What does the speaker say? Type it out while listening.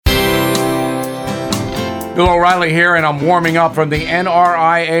Bill O'Reilly here, and I'm warming up from the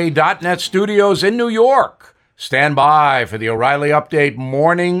NRIA.net studios in New York. Stand by for the O'Reilly Update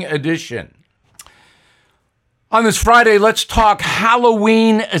Morning Edition. On this Friday, let's talk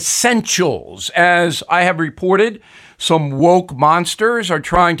Halloween essentials. As I have reported, some woke monsters are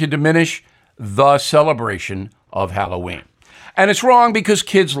trying to diminish the celebration of Halloween. And it's wrong because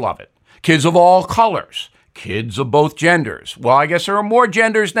kids love it. Kids of all colors. Kids of both genders. Well, I guess there are more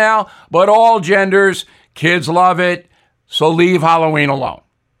genders now, but all genders. Kids love it, so leave Halloween alone.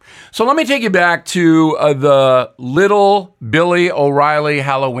 So let me take you back to the Little Billy O'Reilly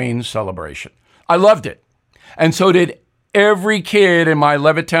Halloween celebration. I loved it, and so did every kid in my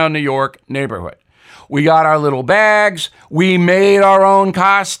Levittown, New York neighborhood. We got our little bags, we made our own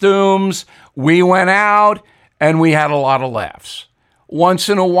costumes, we went out, and we had a lot of laughs. Once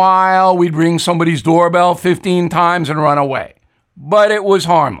in a while, we'd ring somebody's doorbell 15 times and run away, but it was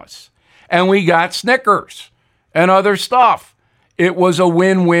harmless. And we got Snickers and other stuff. It was a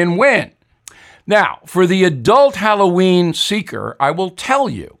win-win-win. Now, for the adult Halloween seeker, I will tell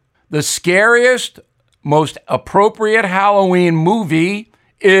you, the scariest, most appropriate Halloween movie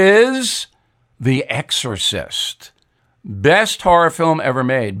is The Exorcist. Best horror film ever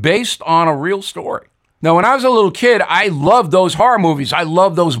made, based on a real story. Now, when I was a little kid, I loved those horror movies. I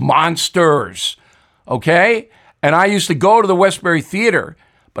loved those monsters, okay? And I used to go to the Westbury Theater.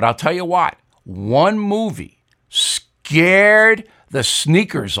 But I'll tell you what, one movie scared the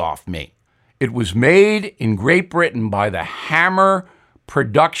sneakers off me. It was made in Great Britain by the Hammer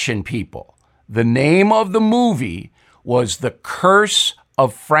production people. The name of the movie was The Curse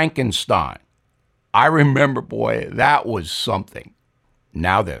of Frankenstein. I remember, boy, that was something.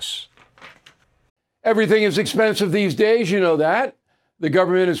 Now this. Everything is expensive these days, you know that. The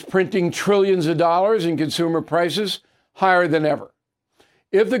government is printing trillions of dollars and consumer prices higher than ever.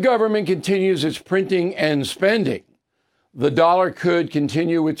 If the government continues its printing and spending, the dollar could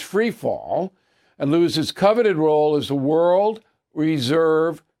continue its free fall and lose its coveted role as the world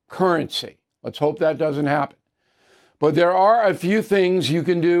reserve currency. Let's hope that doesn't happen. But there are a few things you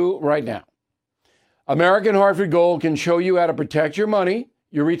can do right now. American Hartford Gold can show you how to protect your money,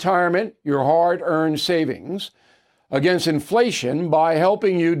 your retirement, your hard-earned savings against inflation by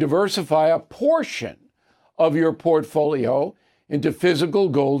helping you diversify a portion of your portfolio into physical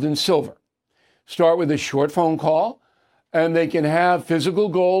gold and silver. Start with a short phone call, and they can have physical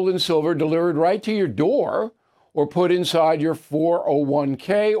gold and silver delivered right to your door or put inside your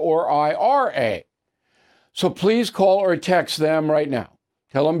 401k or IRA. So please call or text them right now.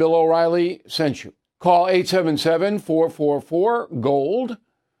 Tell them Bill O'Reilly sent you. Call 877-444-GOLD,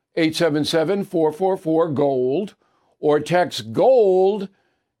 877-444-GOLD, or text GOLD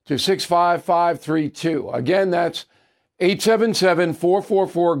to 65532. Again, that's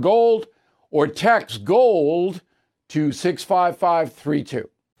 877-444-GOLD, or text GOLD to 65532.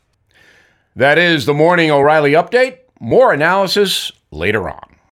 That is the Morning O'Reilly Update. More analysis later on.